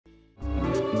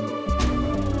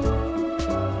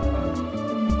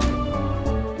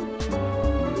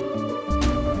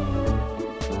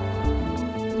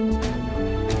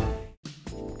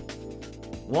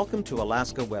Welcome to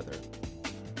Alaska Weather,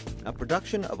 a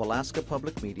production of Alaska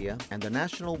Public Media and the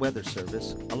National Weather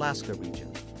Service, Alaska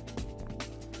Region.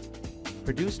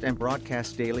 Produced and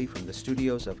broadcast daily from the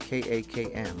studios of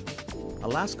KAKM,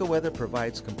 Alaska Weather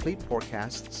provides complete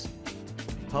forecasts,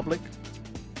 public,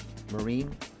 marine,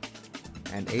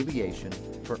 and aviation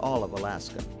for all of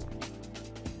Alaska.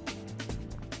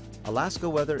 Alaska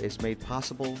Weather is made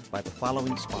possible by the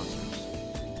following sponsors.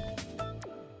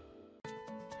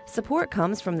 Support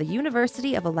comes from the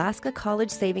University of Alaska College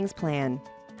Savings Plan,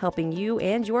 helping you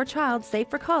and your child save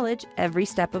for college every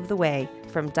step of the way,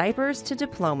 from diapers to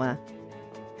diploma.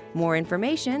 More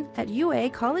information at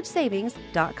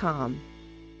uacollegesavings.com.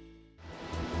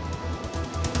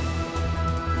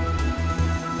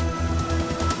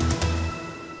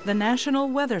 The National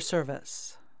Weather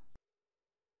Service.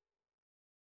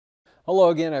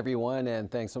 Hello again, everyone,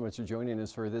 and thanks so much for joining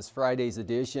us for this Friday's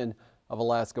edition of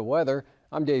Alaska Weather.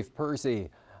 I'm Dave Percy.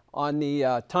 On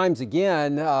the times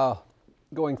again,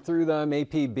 going through them,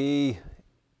 APB,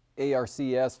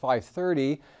 ARCS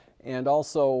 530, and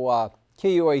also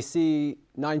KUAC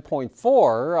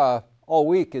 9.4 all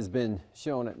week has been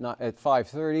shown at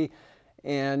 530,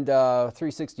 and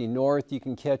 360 North, you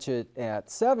can catch it at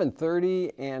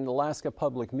 7:30, and Alaska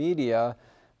Public Media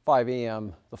 5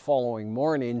 a.m. the following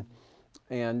morning.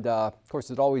 And of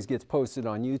course, it always gets posted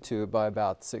on YouTube by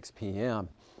about 6 p.m.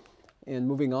 And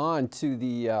moving on to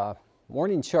the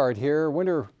warning chart here,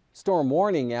 winter storm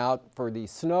warning out for the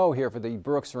snow here for the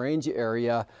Brooks Range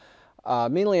area,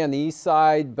 mainly on the east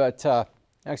side, but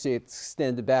actually it's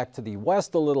extended back to the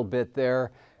west a little bit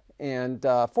there. And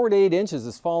 4 to 8 inches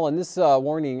has fallen. This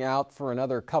warning out for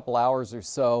another couple hours or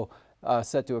so,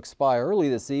 set to expire early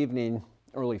this evening,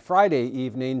 early Friday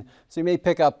evening. So you may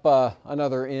pick up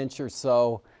another inch or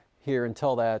so here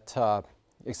until that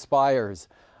expires.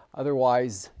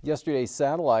 Otherwise, yesterday's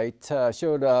satellite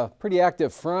showed a pretty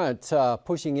active front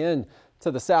pushing in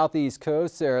to the southeast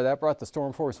coast there. That brought the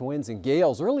storm force winds and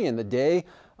gales early in the day,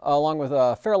 along with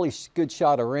a fairly good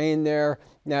shot of rain there.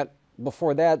 That,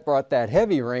 before that, brought that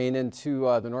heavy rain into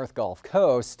the North Gulf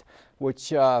Coast, which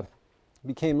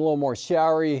became a little more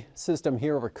showery. System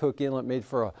here over Cook Inlet made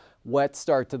for a wet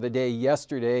start to the day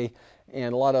yesterday,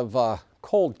 and a lot of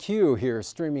cold Q here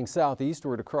streaming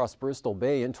southeastward across Bristol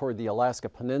Bay in toward the Alaska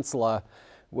Peninsula,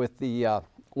 with the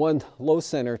one low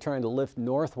center trying to lift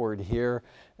northward here,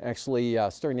 actually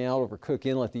starting out over Cook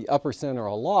Inlet, the upper center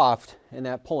aloft, and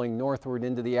that pulling northward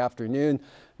into the afternoon.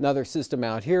 Another system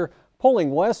out here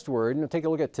pulling westward. And take a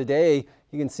look at today.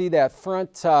 You can see that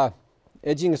front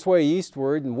edging its way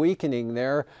eastward and weakening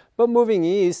there, but moving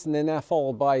east, and then that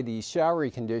followed by the showery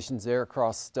conditions there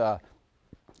across the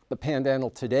Panhandle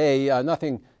today.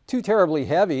 Nothing too terribly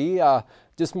heavy,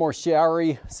 just more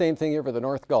showery. Same thing over the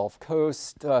North Gulf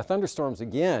Coast. Thunderstorms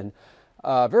again,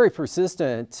 very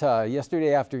persistent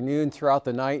yesterday afternoon, throughout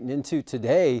the night, and into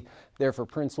today there for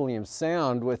Prince William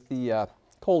Sound, with the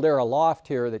cold air aloft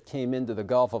here that came into the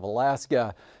Gulf of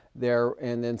Alaska there,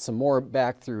 and then some more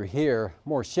back through here.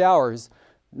 More showers,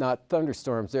 not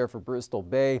thunderstorms there for Bristol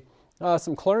Bay.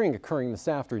 Some clearing occurring this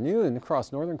afternoon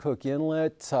across northern Cook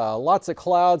Inlet. Lots of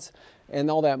clouds, and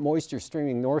all that moisture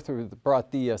streaming northward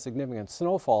brought the significant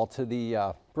snowfall to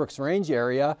the Brooks Range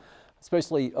area,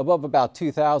 especially above about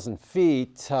 2,000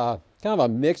 feet. Kind of a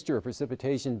mixture of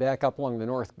precipitation back up along the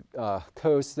north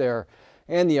coast there,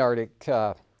 and the Arctic,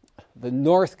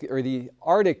 the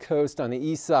Arctic coast on the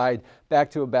east side back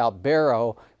to about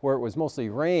Barrow, where it was mostly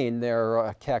rain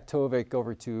there, Kaktovik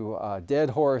over to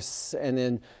Dead Horse, and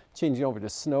then changing over to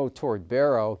snow toward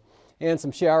Barrow, and some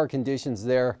shower conditions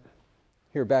there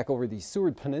here back over the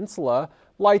Seward Peninsula.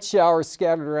 Light showers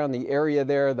scattered around the area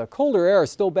there. The colder air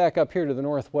is still back up here to the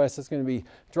northwest. It's going to be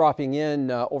dropping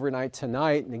in overnight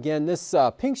tonight. And again, this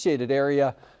pink shaded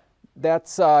area,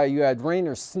 that's you had rain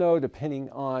or snow depending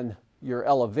on your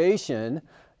elevation,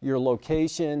 your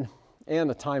location, and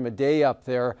the time of day up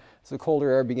there. So colder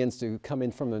air begins to come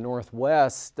in from the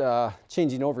northwest,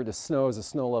 changing over to snow as the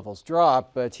snow levels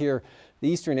drop. But here, the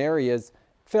eastern areas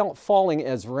falling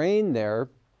as rain there.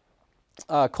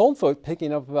 Coldfoot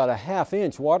picking up about a ½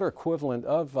 inch, water equivalent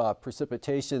of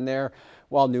precipitation there,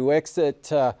 while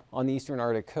Nuiqsut on the eastern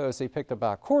Arctic coast, they picked up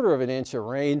about 1/4 inch of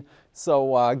rain.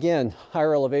 So again,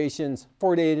 higher elevations,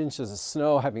 4 to 8 inches of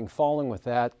snow having fallen with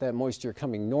that moisture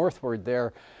coming northward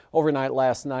there overnight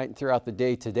last night and throughout the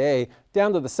day today.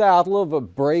 Down to the south, a little bit of a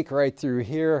break right through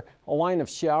here. A line of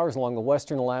showers along the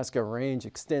western Alaska Range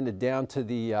extended down to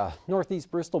the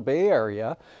northeast Bristol Bay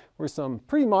area, where some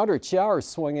pretty moderate showers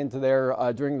swung into there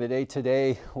during the day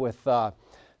today, with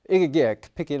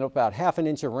AKwx picking up about ½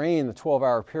 inch of rain in the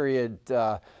 12-hour period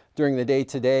during the day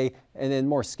today, and then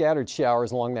more scattered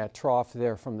showers along that trough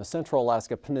there from the central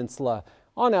Alaska Peninsula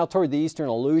on out toward the eastern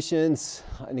Aleutians.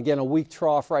 And again, a weak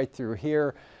trough right through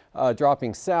here,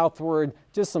 dropping southward.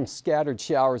 Just some scattered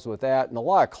showers with that, and a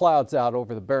lot of clouds out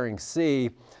over the Bering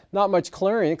Sea. Not much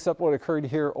clearing except what occurred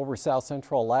here over south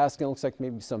central Alaska. It looks like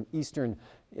maybe some eastern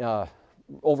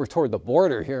over toward the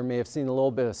border here may have seen a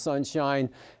little bit of sunshine,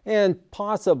 and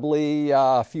possibly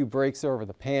a few breaks over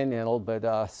the panhandle,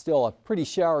 but still a pretty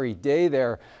showery day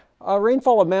there.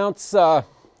 Rainfall amounts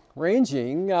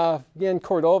ranging. Again,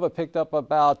 Cordova picked up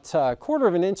about a quarter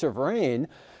of an inch of rain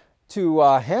to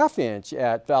half inch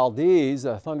at Valdez.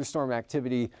 Thunderstorm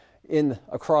activity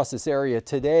across this area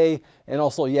today, and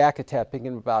also Yakutat picking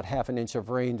up about half an inch of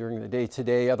rain during the day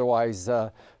today. Otherwise,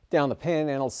 down the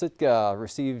panhandle, Sitka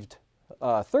received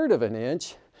a third of an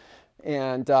inch.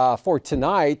 And for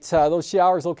tonight, those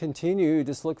showers will continue.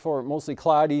 Just look for mostly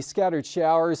cloudy, scattered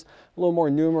showers, a little more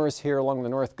numerous here along the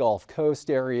North Gulf Coast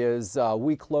areas.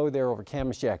 Weak low there over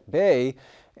Kamishak Bay.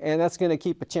 And that's going to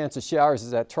keep a chance of showers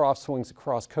as that trough swings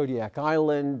across Kodiak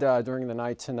Island during the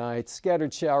night tonight.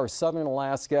 Scattered showers, southern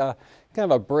Alaska,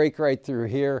 kind of a break right through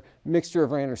here. Mixture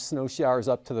of rain or snow showers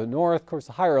up to the north. Of course,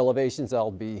 the higher elevations,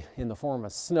 that'll be in the form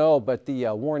of snow, but the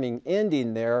warning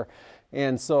ending there.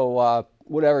 And so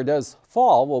whatever does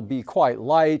fall will be quite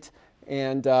light,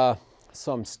 and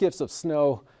some skiffs of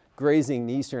snow grazing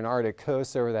the eastern Arctic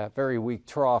coast over that very weak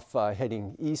trough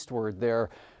heading eastward there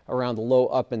around the low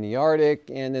up in the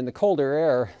Arctic, and then the colder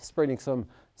air spreading some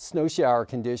snow shower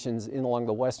conditions in along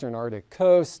the western Arctic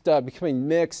coast, becoming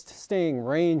mixed, staying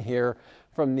rain here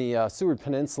from the Seward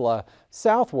Peninsula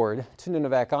southward to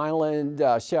Nunivak Island.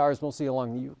 Showers mostly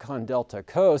along the Yukon Delta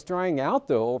coast, drying out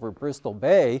though over Bristol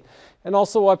Bay, and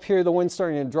also up here the wind's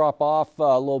starting to drop off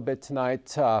a little bit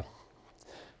tonight.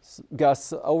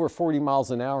 Gusts over 40 miles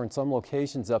an hour in some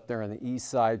locations up there on the east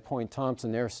side. Point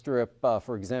Thompson airstrip,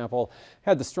 for example,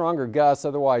 had the stronger gusts,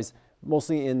 otherwise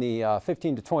mostly in the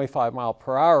 15 to 25 mile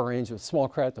per hour range with small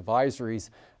craft advisories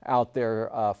out there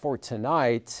for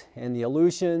tonight. And the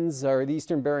Aleutians or the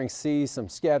eastern Bering Sea, some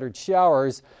scattered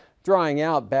showers drying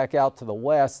out back out to the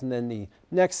west, and then the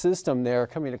next system there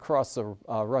coming across the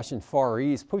Russian Far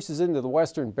East pushes into the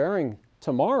western Bering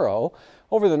tomorrow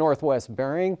over the northwest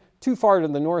Bering, too far to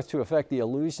the north to affect the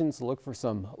Aleutians. Look for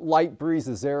some light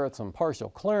breezes there at some partial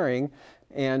clearing,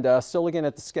 and still looking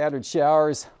at the scattered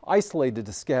showers, isolated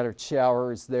to scattered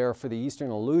showers there for the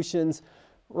eastern Aleutians,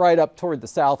 right up toward the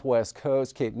southwest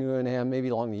coast, Cape Newenham, maybe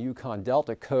along the Yukon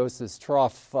Delta coast. This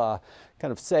trough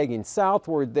kind of sagging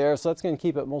southward there, so that's going to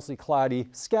keep it mostly cloudy.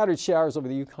 Scattered showers over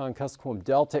the Yukon-Kuskokwim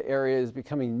Delta area is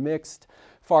becoming mixed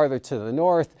farther to the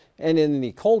north, and in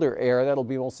the colder air, that'll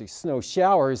be mostly snow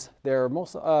showers there.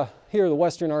 Most here the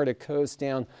western Arctic coast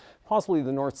down possibly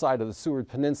the north side of the Seward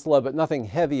Peninsula, but nothing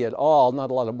heavy at all. Not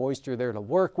a lot of moisture there to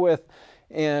work with.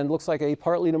 And looks like a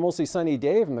partly to mostly sunny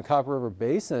day from the Copper River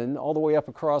Basin all the way up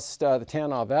across the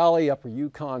Tanana Valley, upper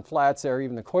Yukon Flats there,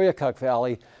 even the Koyukuk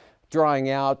Valley, drying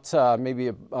out,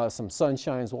 maybe some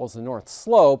sunshine as well as the North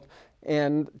Slope.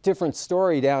 And different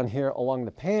story down here along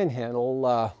the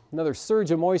Panhandle. Another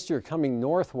surge of moisture coming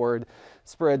northward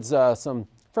spreads some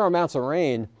fair amounts of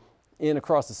rain in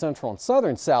across the central and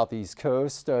southern southeast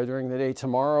coast during the day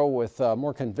tomorrow, with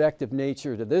more convective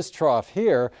nature to this trough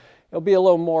here. It'll be a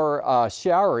little more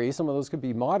showery. Some of those could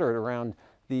be moderate around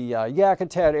the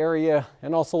Yakutat area,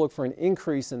 and also look for an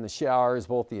increase in the showers,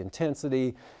 both the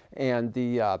intensity and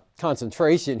the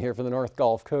concentration here for the North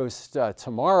Gulf Coast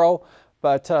tomorrow.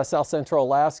 But south central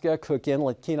Alaska, Cook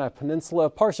Inlet, Kenai Peninsula,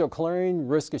 partial clearing,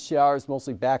 risk of showers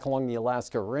mostly back along the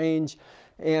Alaska Range.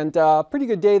 And pretty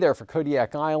good day there for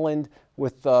Kodiak Island,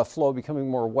 with flow becoming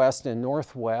more west and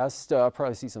northwest.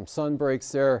 Probably see some sun breaks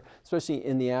there, especially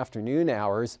in the afternoon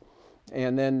hours.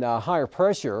 And then higher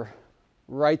pressure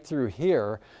right through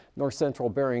here, north central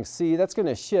Bering Sea. That's going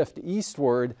to shift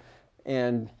eastward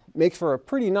and make for a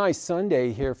pretty nice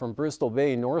Sunday here from Bristol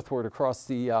Bay northward across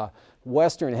the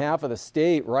western half of the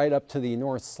state, right up to the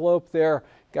North Slope there.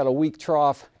 Got a weak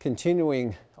trough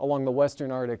continuing along the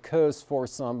western Arctic coast for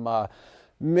some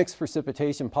mixed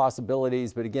precipitation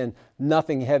possibilities, but again,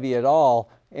 nothing heavy at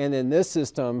all. And then this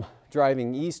system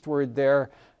driving eastward there.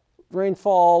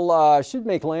 Rainfall should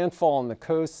make landfall on the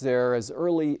coast there as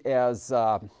early as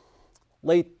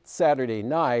late Saturday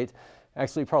night,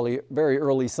 actually probably very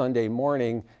early Sunday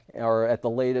morning, or at the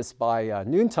latest by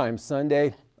noontime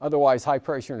Sunday. Otherwise, high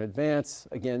pressure in advance.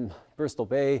 Again, Bristol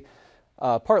Bay,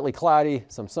 partly cloudy,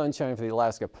 some sunshine for the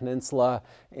Alaska Peninsula,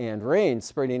 and rain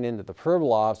spreading into the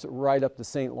Pribilofs right up to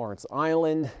St. Lawrence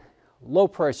Island. Low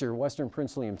pressure, western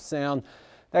Prince William Sound.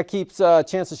 That keeps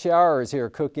chance of showers here,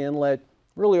 Cook Inlet,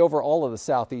 really over all of the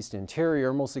southeast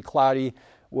interior, mostly cloudy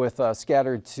with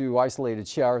scattered to isolated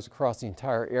showers across the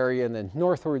entire area, and then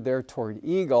northward there toward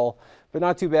Eagle, but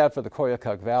not too bad for the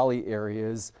Koyukuk Valley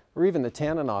areas or even the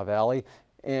Tanana Valley.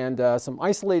 And some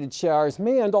isolated showers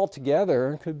may end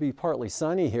altogether. Could be partly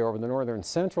sunny here over the northern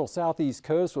central southeast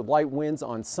coast with light winds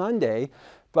on Sunday.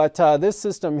 But this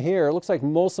system here, looks like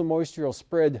most of the moisture will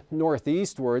spread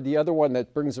northeastward. The other one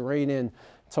that brings the rain in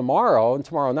tomorrow and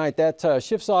tomorrow night, that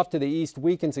shifts off to the east,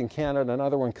 weakens in Canada.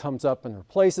 Another one comes up and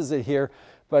replaces it here.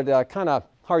 But kind of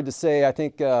hard to say. I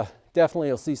think definitely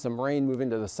you'll see some rain move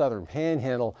into the southern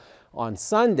panhandle on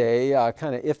Sunday.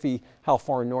 Kind of iffy how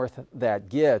far north that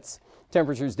gets.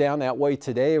 Temperatures down that way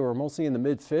today. We're mostly in the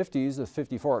mid-50s with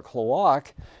 54 at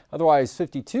Klawock. Otherwise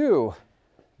 52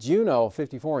 Juneau,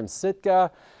 54 in Sitka,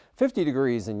 50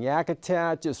 degrees in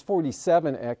Yakutat, just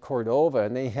 47 at Cordova.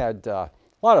 And they had a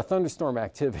lot of thunderstorm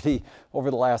activity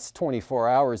over the last 24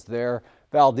 hours there.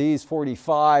 Valdez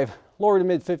 45, lower to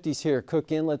mid-50s here,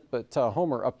 Cook Inlet, but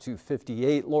Homer up to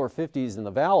 58, lower 50s in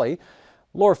the valley.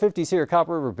 Lower 50s here,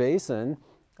 Copper River Basin,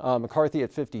 McCarthy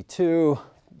at 52,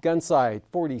 Gunside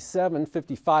 47,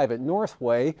 55 at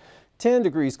Northway, 10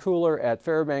 degrees cooler at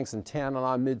Fairbanks and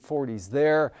Tanana, mid-40s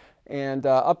there. And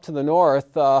up to the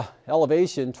north,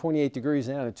 elevation 28 degrees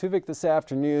in Anaktuvuk this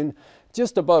afternoon,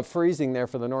 just above freezing there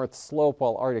for the North Slope,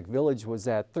 while Arctic Village was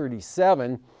at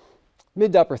 37.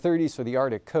 Mid to upper 30s for the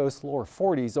Arctic coast, lower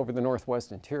 40s over the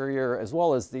northwest interior, as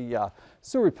well as the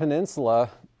Seward Peninsula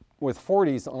with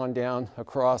 40s on down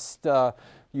across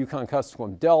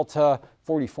Yukon-Kuskokwim Delta,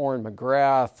 44 in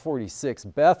McGrath, 46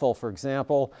 Bethel, for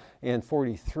example, and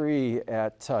 43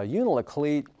 at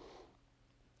Unalakleet.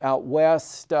 Out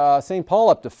west, St. Paul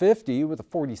up to 50 with a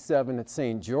 47 at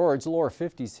St. George, lower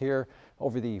 50s here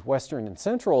over the western and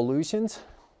central Aleutians.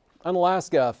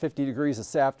 Unalaska, 50 degrees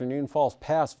this afternoon, falls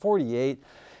past 48,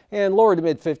 and lower to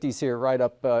mid-50s here right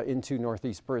up into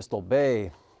northeast Bristol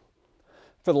Bay.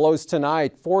 For the lows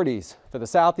tonight, 40s for the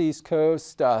southeast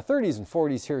coast, 30s and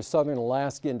 40s here, southern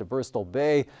Alaska into Bristol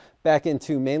Bay, back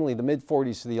into mainly the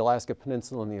mid-40s for the Alaska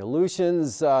Peninsula and the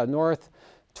Aleutians, north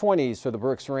 20s for the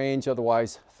Brooks Range,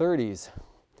 otherwise 30s.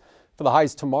 For the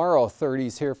highs tomorrow,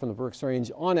 30s here from the Brooks Range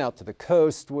on out to the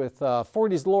coast with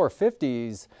 40s, lower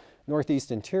 50s, northeast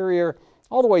interior,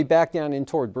 all the way back down in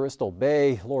toward Bristol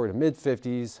Bay, lower to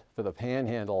mid-50s for the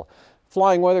Panhandle.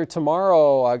 Flying weather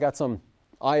tomorrow, I got some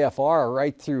IFR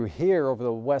right through here over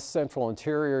the west central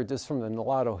interior, just from the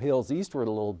Nulato Hills eastward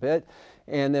a little bit,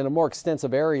 and then a more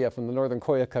extensive area from the northern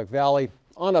Koyukuk Valley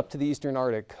on up to the eastern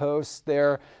Arctic coast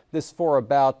there. This for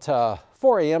about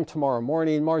 4 a.m. tomorrow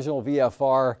morning, marginal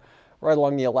VFR right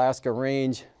along the Alaska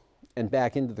Range and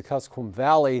back into the Kuskokwim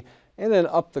Valley, and then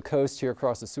up the coast here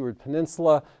across the Seward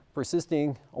Peninsula,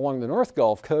 persisting along the North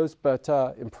Gulf Coast, but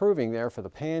improving there for the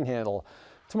Panhandle.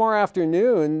 Tomorrow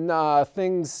afternoon,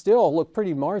 things still look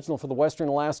pretty marginal for the western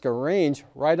Alaska Range,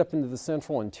 right up into the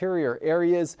central interior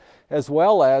areas, as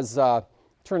well as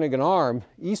Turnagain Arm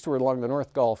eastward along the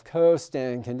North Gulf Coast,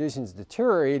 and conditions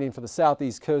deteriorating for the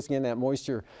southeast coast. Again, that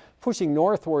moisture pushing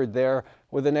northward there,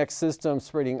 with the next system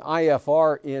spreading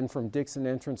IFR in from Dixon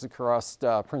Entrance across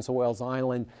Prince of Wales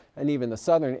Island and even the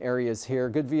southern areas here.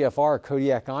 Good VFR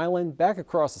Kodiak Island, back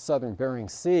across the southern Bering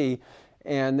Sea,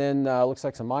 and then looks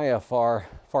like some IFR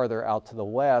farther out to the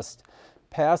west.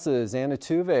 Passes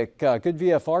Anaktuvuk, good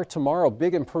VFR tomorrow,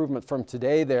 big improvement from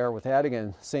today there with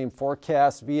Adigan, same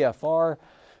forecast VFR.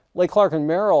 Lake Clark and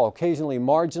Merrill, occasionally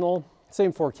marginal,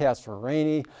 same forecast for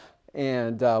rainy.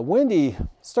 And windy,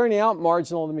 starting out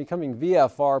marginal and becoming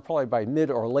VFR probably by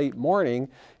mid or late morning.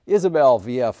 Isabel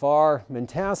VFR,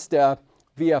 Mentasta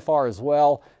VFR as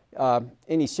well.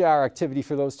 Any shower activity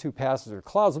for those two passes or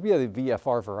clouds will be of the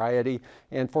VFR variety.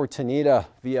 And for Tanita,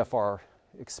 VFR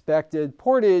expected.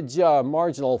 Portage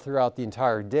marginal throughout the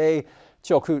entire day.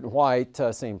 Chilkoot and White,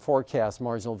 same forecast,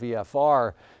 marginal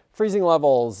VFR. Freezing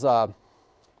levels about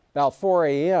 4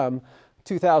 a.m.,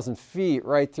 2,000 feet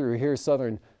right through here,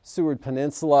 southern Seward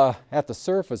Peninsula at the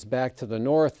surface back to the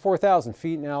north. 4,000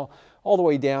 feet now, all the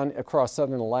way down across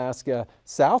southern Alaska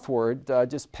southward,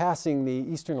 just passing the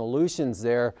eastern Aleutians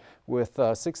there with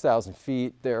 6,000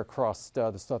 feet there across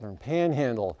the southern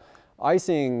Panhandle.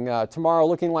 Icing tomorrow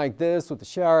looking like this with the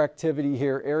shower activity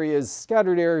here. Areas,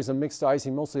 scattered areas of mixed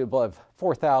icing, mostly above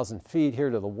 4,000 feet here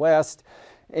to the west.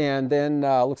 And then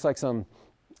looks like some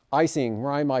icing,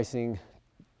 rime icing,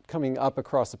 coming up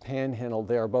across the Panhandle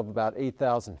there above about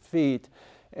 8,000 feet.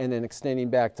 And then extending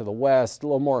back to the west, a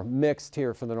little more mixed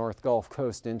here from the North Gulf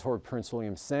Coast in toward Prince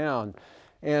William Sound.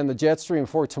 And the jet stream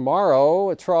for tomorrow,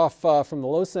 a trough from the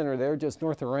low center there just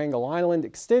north of Wrangell Island,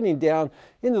 extending down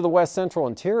into the west central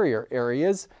interior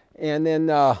areas. And then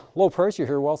low pressure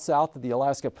here well south of the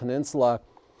Alaska Peninsula.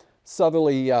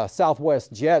 Southerly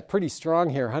southwest jet, pretty strong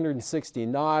here, 160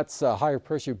 knots, higher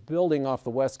pressure building off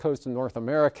the west coast of North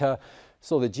America.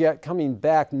 So the jet coming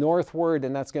back northward,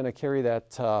 and that's going to carry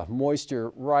that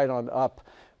moisture right on up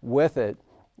with it.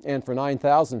 And for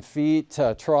 9,000 feet,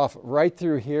 trough right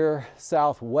through here,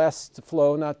 southwest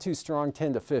flow, not too strong,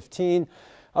 10 to 15,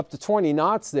 up to 20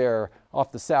 knots there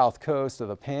off the south coast of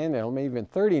the Panhandle, maybe even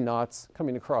 30 knots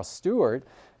coming across Stewart.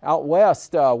 Out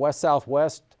west,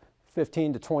 west-southwest,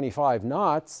 15 to 25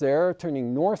 knots there,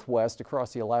 turning northwest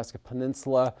across the Alaska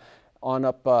Peninsula on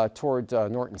up toward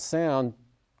Norton Sound.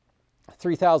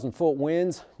 3,000 foot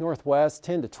winds, northwest,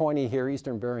 10 to 20 here,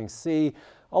 eastern Bering Sea,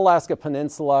 Alaska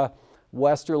Peninsula,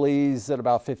 westerlies at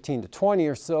about 15 to 20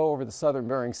 or so over the southern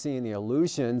Bering Sea and the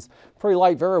Aleutians. Pretty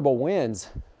light variable winds,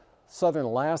 southern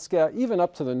Alaska, even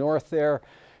up to the north there.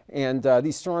 And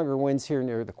these stronger winds here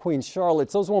near the Queen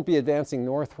Charlottes, those won't be advancing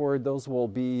northward. Those will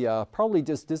be probably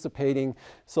just dissipating,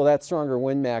 so that stronger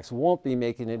wind max won't be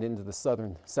making it into the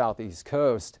southern southeast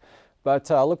coast.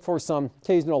 But look for some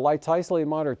occasional light to isolated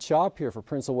moderate chop here for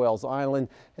Prince of Wales Island,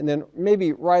 and then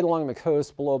maybe right along the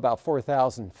coast below about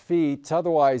 4,000 feet.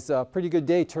 Otherwise, pretty good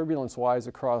day turbulence-wise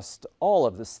across all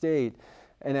of the state.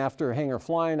 And after hangar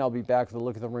flying, I'll be back with a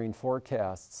look at the marine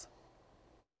forecasts.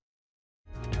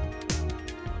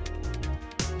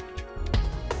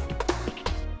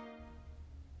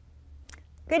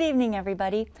 Good evening,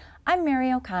 everybody. I'm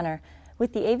Mary O'Connor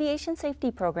with the Aviation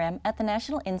Safety Program at the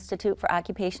National Institute for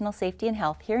Occupational Safety and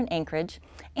Health here in Anchorage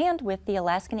and with the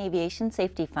Alaskan Aviation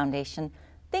Safety Foundation.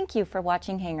 Thank you for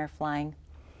watching Hangar Flying.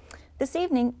 This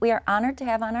evening, we are honored to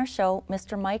have on our show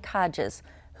Mr. Mike Hodges,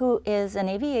 who is an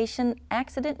aviation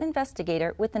accident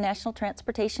investigator with the National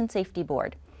Transportation Safety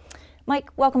Board. Mike,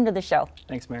 welcome to the show.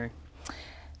 Thanks, Mary.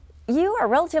 You are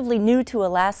relatively new to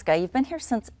Alaska. You've been here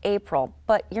since April,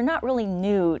 but you're not really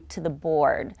new to the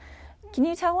board. Can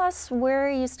you tell us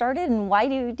where you started and why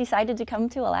you decided to come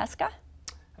to Alaska?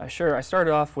 Sure. I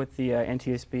started off with the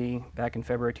NTSB back in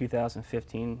February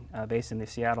 2015, based in the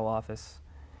Seattle office.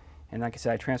 And like I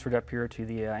said, I transferred up here to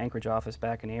the Anchorage office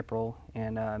back in April.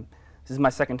 And this is my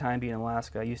second time being in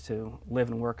Alaska. I used to live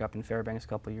and work up in Fairbanks a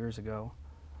couple of years ago.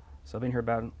 So I've been here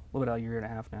about a little bit about a year and a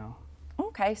half now.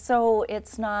 Okay, so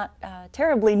it's not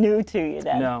terribly new to you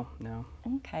then? No, no.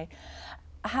 Okay.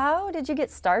 How did you get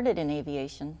started in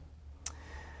aviation?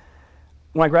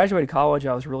 When I graduated college,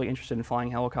 I was really interested in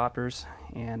flying helicopters,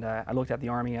 and I looked at the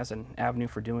Army as an avenue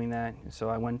for doing that. So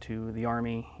I went to the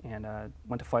Army and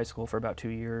went to flight school for about 2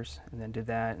 years, and then did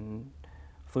that and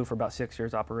flew for about 6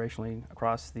 years operationally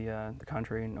across the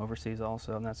country and overseas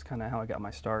also, and that's kind of how I got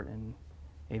my start in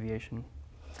aviation.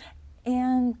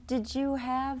 And did you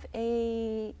have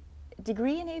a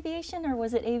degree in aviation, or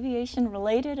was it aviation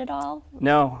related at all?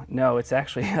 No, no, it's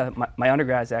actually, my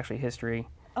undergrad is actually history.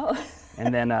 Oh.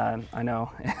 And then, I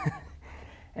know,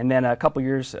 and then a couple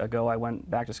years ago I went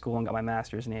back to school and got my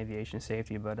master's in aviation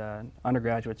safety, but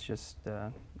undergraduate's just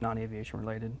non-aviation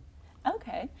related.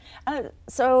 Okay.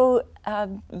 So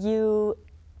you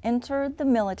entered the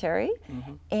military,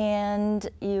 and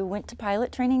you went to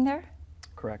pilot training there?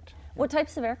 Correct. What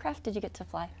types of aircraft did you get to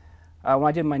fly? When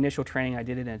I did my initial training, I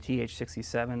did it in a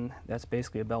TH-67. That's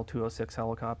basically a Bell 206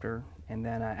 helicopter. And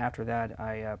then after that,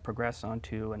 I progressed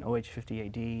onto an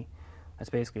OH-58D. That's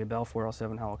basically a Bell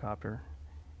 407 helicopter.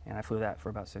 And I flew that for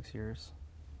about 6 years.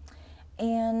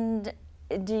 And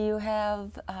do you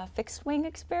have fixed wing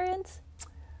experience?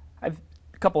 I've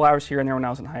a couple hours here and there when I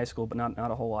was in high school, but not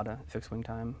a whole lot of fixed wing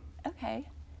time. Okay.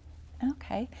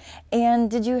 Okay. And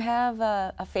did you have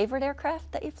a favorite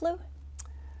aircraft that you flew?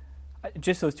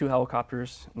 Just those two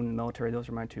helicopters in the military. Those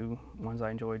are my two ones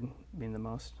I enjoyed being the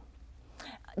most.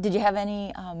 Did you have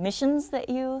any missions that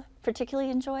you particularly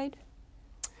enjoyed?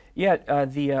 Yeah,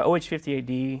 the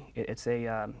OH-58D, it's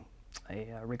a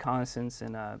reconnaissance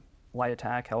and a light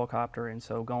attack helicopter, and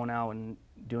so going out and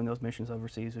doing those missions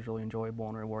overseas was really enjoyable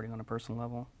and rewarding on a personal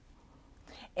level.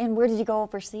 And where did you go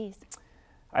overseas?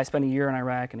 I spent a year in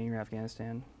Iraq and a year in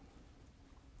Afghanistan.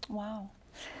 Wow.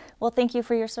 Well, thank you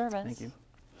for your service. Thank you.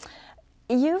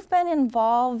 You've been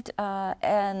involved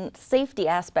in safety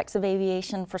aspects of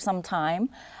aviation for some time.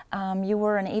 You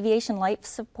were an aviation life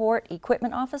support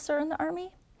equipment officer in the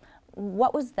Army.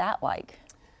 What was that like?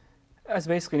 I was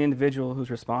basically an individual who's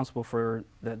responsible for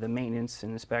the maintenance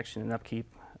and inspection and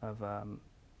upkeep of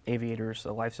aviators'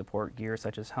 life support gear,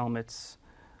 such as helmets,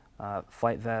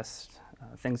 flight vests,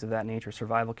 things of that nature,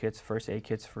 survival kits, first aid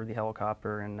kits for the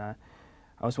helicopter, and I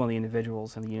was one of the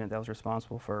individuals in the unit that was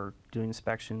responsible for doing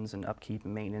inspections and upkeep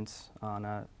and maintenance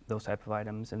on those type of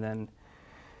items. And then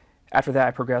After that,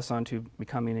 I progressed on to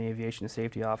becoming an aviation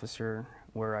safety officer,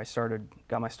 where I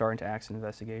got my start into accident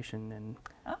investigation and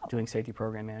doing safety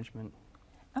program management.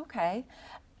 Okay.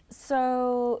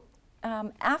 So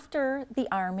after the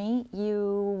Army,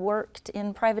 you worked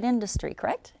in private industry,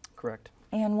 correct? Correct.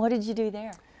 And what did you do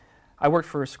there? I worked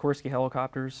for Sikorsky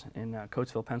Helicopters in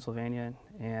Coatesville, Pennsylvania,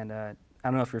 and I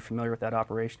don't know if you're familiar with that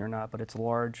operation or not, but it's a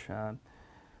large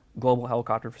global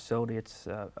helicopter facility. It's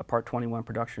a Part 21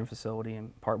 production facility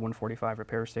and Part 145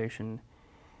 repair station.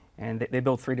 And they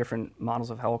build 3 different models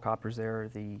of helicopters there,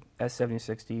 the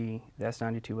S-76D, the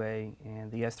S-92A,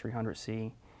 and the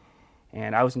S-300C.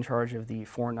 And I was in charge of the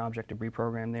foreign object debris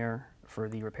program there for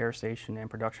the repair station and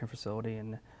production facility,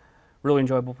 and really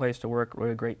enjoyable place to work,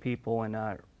 really great people, and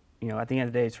you know, at the end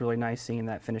of the day, it's really nice seeing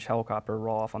that finished helicopter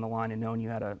roll off on the line and knowing you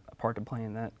had a part to play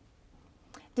in that.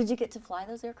 Did you get to fly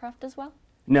those aircraft as well?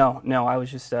 No, I was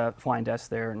just flying desks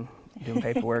there and doing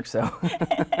paperwork, so.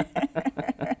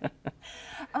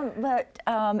 But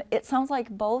it sounds like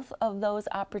both of those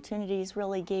opportunities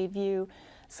really gave you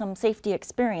some safety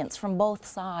experience from both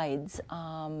sides,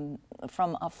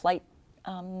 from a flight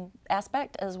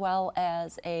aspect as well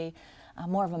as a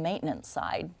more of a maintenance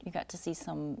side. You got to see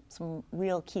some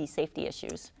real key safety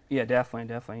issues. Yeah,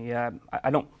 definitely. Yeah, I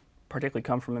don't particularly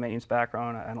come from a maintenance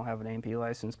background. I don't have an A&P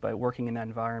license, but working in that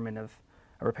environment of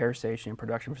a repair station and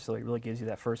production facility really gives you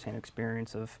that firsthand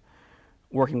experience of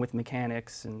working with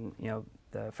mechanics and, you know,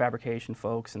 the fabrication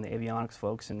folks and the avionics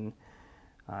folks, and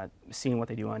seeing what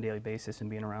they do on a daily basis and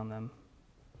being around them.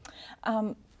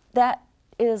 That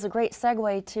is a great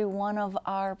segue to one of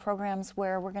our programs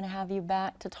where we're going to have you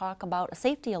back to talk about a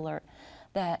safety alert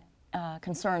that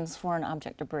concerns foreign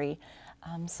object debris.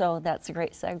 So that's a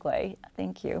great segue.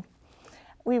 Thank you.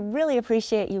 We really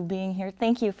appreciate you being here.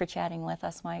 Thank you for chatting with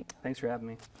us, Mike. Thanks for having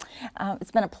me. It's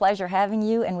been a pleasure having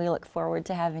you, and we look forward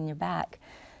to having you back.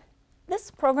 This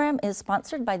program is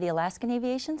sponsored by the Alaskan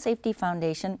Aviation Safety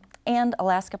Foundation and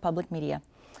Alaska Public Media.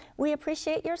 We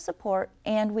appreciate your support,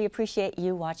 and we appreciate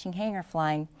you watching Hangar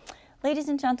Flying. Ladies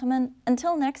and gentlemen,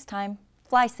 until next time,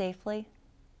 fly safely.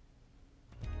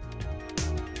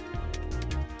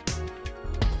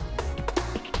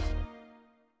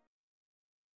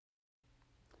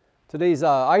 Today's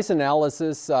ice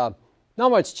analysis, not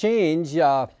much change.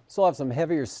 Still have some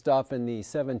heavier stuff in the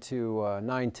 7 to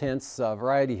 9/10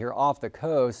 variety here off the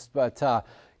coast, but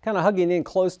kind of hugging in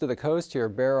close to the coast here,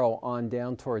 Barrow on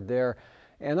down toward there.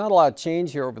 And not a lot of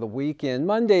change here over the weekend.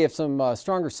 Monday, if some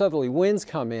stronger southerly winds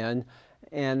come in,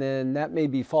 and then that may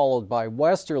be followed by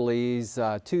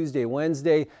westerlies Tuesday,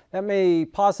 Wednesday. That may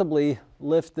possibly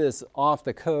lift this off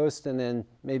the coast and then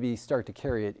maybe start to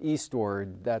carry it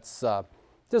eastward. That's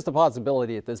just a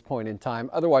possibility at this point in time.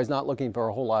 Otherwise, not looking for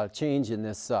a whole lot of change in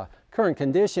this current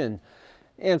condition.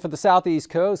 And for the southeast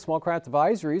coast, small craft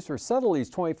advisories for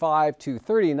southerlies 25 to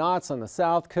 30 knots on the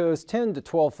south coast, 10 to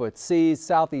 12 foot seas,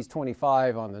 southeast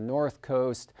 25 on the north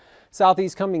coast.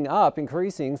 Southeast coming up,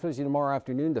 increasing, especially tomorrow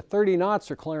afternoon, to 30 knots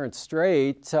for Clarence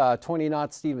Strait, 20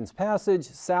 knots Stevens Passage,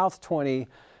 south 20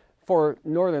 for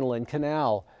Northern Lynn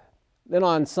Canal. Then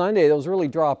on Sunday, those really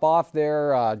drop off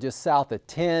there just south of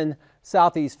 10,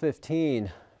 southeast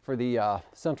 15 for the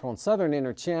central and southern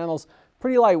inner channels.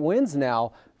 Pretty light winds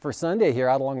now for Sunday here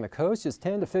out along the coast, just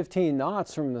 10 to 15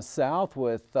 knots from the south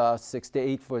with 6 to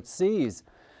 8 foot seas.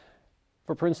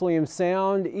 For Prince William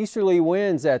Sound, easterly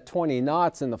winds at 20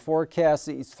 knots in the forecast,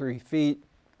 east 3 feet.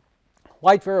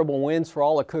 Light variable winds for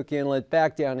all of Cook Inlet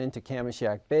back down into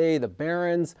Kamishak Bay. The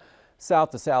Barrens,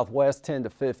 south to southwest 10 to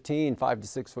 15, 5 to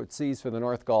 6 foot seas for the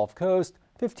North Gulf Coast,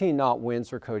 15 knot winds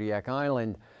for Kodiak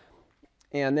Island.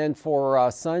 And then for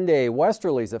Sunday,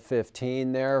 westerlies at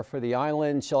 15 there for the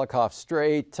island, Shelikof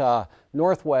Strait,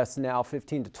 northwest now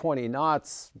 15 to 20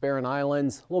 knots, Barren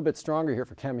Islands, a little bit stronger here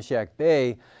for Kamishak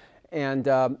Bay. And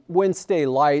winds stay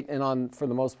light and for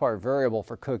the most part, variable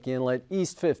for Cook Inlet,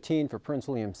 east 15 for Prince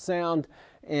William Sound,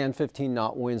 and 15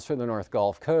 knot winds for the North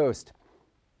Gulf Coast.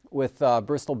 With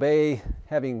Bristol Bay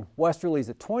having westerlies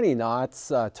at 20 knots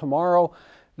tomorrow.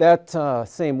 That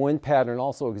same wind pattern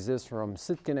also exists from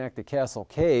Sitkinak to Castle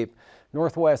Cape.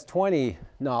 Northwest 20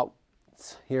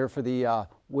 knots here for the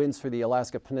winds for the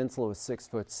Alaska Peninsula with 6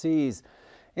 foot seas.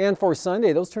 And for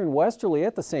Sunday, those turn westerly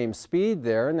at the same speed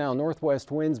there. Now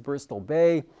northwest winds Bristol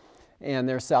Bay, and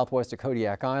they're southwest to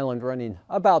Kodiak Island running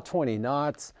about 20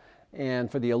 knots.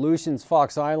 And for the Aleutians,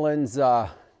 Fox Islands,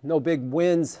 no big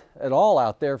winds at all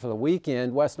out there for the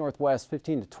weekend. West-northwest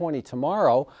 15 to 20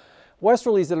 tomorrow.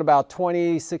 Westerlies at about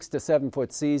 26 to 7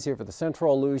 foot seas here for the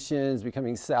central Aleutians,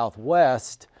 becoming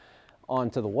southwest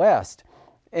onto the west.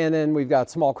 And then we've got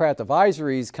small craft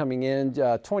advisories coming in,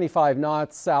 25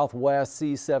 knots southwest,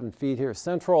 seas 7 feet here.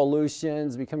 Central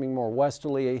Aleutians becoming more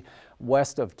westerly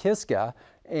west of Kiska,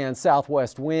 and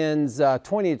southwest winds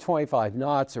 20 to 25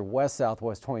 knots, or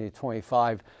west-southwest 20 to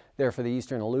 25 there for the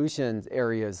eastern Aleutians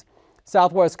areas.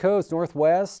 Southwest coast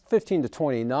northwest 15 to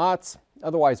 20 knots,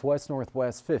 otherwise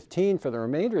west-northwest 15 for the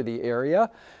remainder of the area.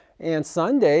 And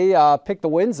Sunday, pick the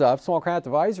winds up. Small craft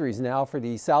advisories now for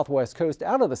the southwest coast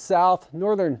out of the south,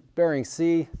 northern Bering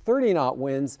Sea, 30-knot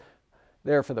winds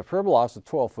there for the Pribilofs with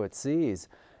 12-foot seas.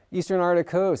 Eastern Arctic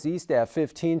coast, east at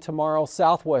 15 tomorrow,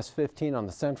 southwest 15 on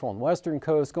the central and western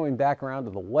coast, going back around to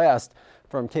the west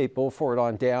from Cape Beaufort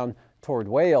on down toward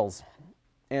Wales.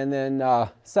 And then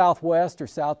southwest or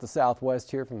south to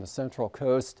southwest here from the central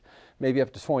coast, maybe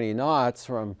up to 20 knots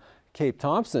from Cape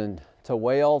Thompson to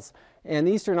Wales. And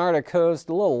the eastern Arctic coast,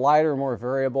 a little lighter, more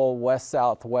variable,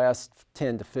 west-southwest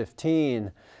 10 to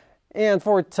 15. And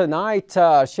for tonight,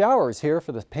 showers here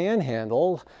for the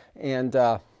Panhandle, and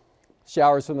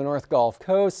showers from the North Gulf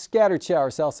Coast, scattered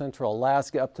showers south central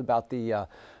Alaska up to about the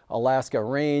Alaska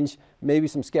range, maybe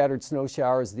some scattered snow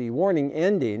showers. The warning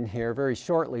ending here very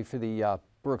shortly for the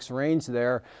Brooks Range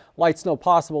there. Light snow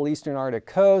possible eastern Arctic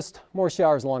coast, more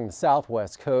showers along the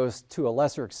southwest coast, to a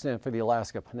lesser extent for the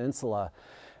Alaska Peninsula.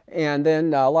 And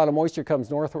then a lot of moisture comes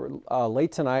northward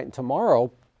late tonight and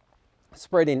tomorrow,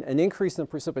 spreading an increase in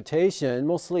precipitation,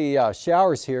 mostly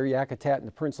showers here, Yakutat and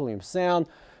the Prince William Sound.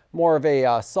 More of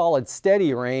a solid,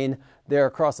 steady rain there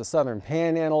across the southern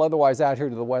Panhandle. Otherwise, out here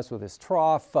to the west with this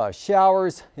trough,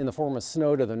 showers in the form of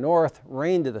snow to the north,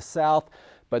 rain to the south,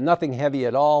 but nothing heavy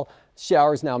at all.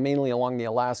 Showers now mainly along the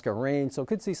Alaska range, so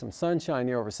could see some sunshine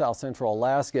here over south central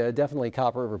Alaska, definitely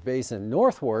Copper River Basin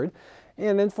northward.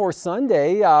 And then for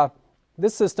Sunday,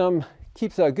 this system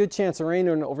keeps a good chance of rain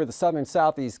over the southern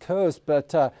southeast coast,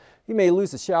 but you may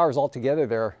lose the showers altogether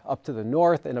there up to the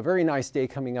north, and a very nice day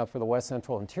coming up for the west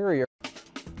central interior.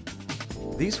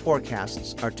 These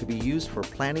forecasts are to be used for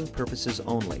planning purposes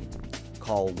only.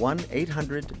 Call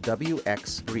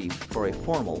 1-800-WX-BRIEF for a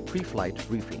formal pre-flight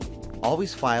briefing.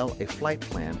 Always file a flight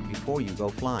plan before you go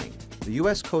flying. The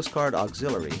U.S. Coast Guard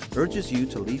Auxiliary urges you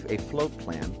to leave a float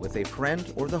plan with a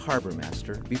friend or the harbor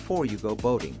master before you go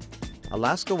boating.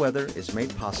 Alaska Weather is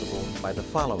made possible by the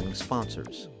following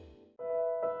sponsors.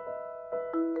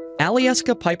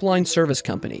 Alyeska Pipeline Service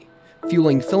Company,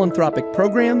 fueling philanthropic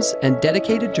programs and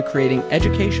dedicated to creating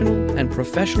educational and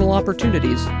professional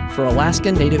opportunities for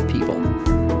Alaska Native people.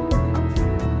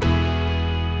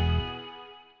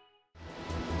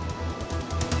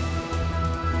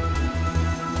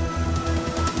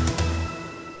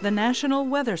 The National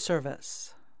Weather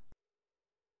Service.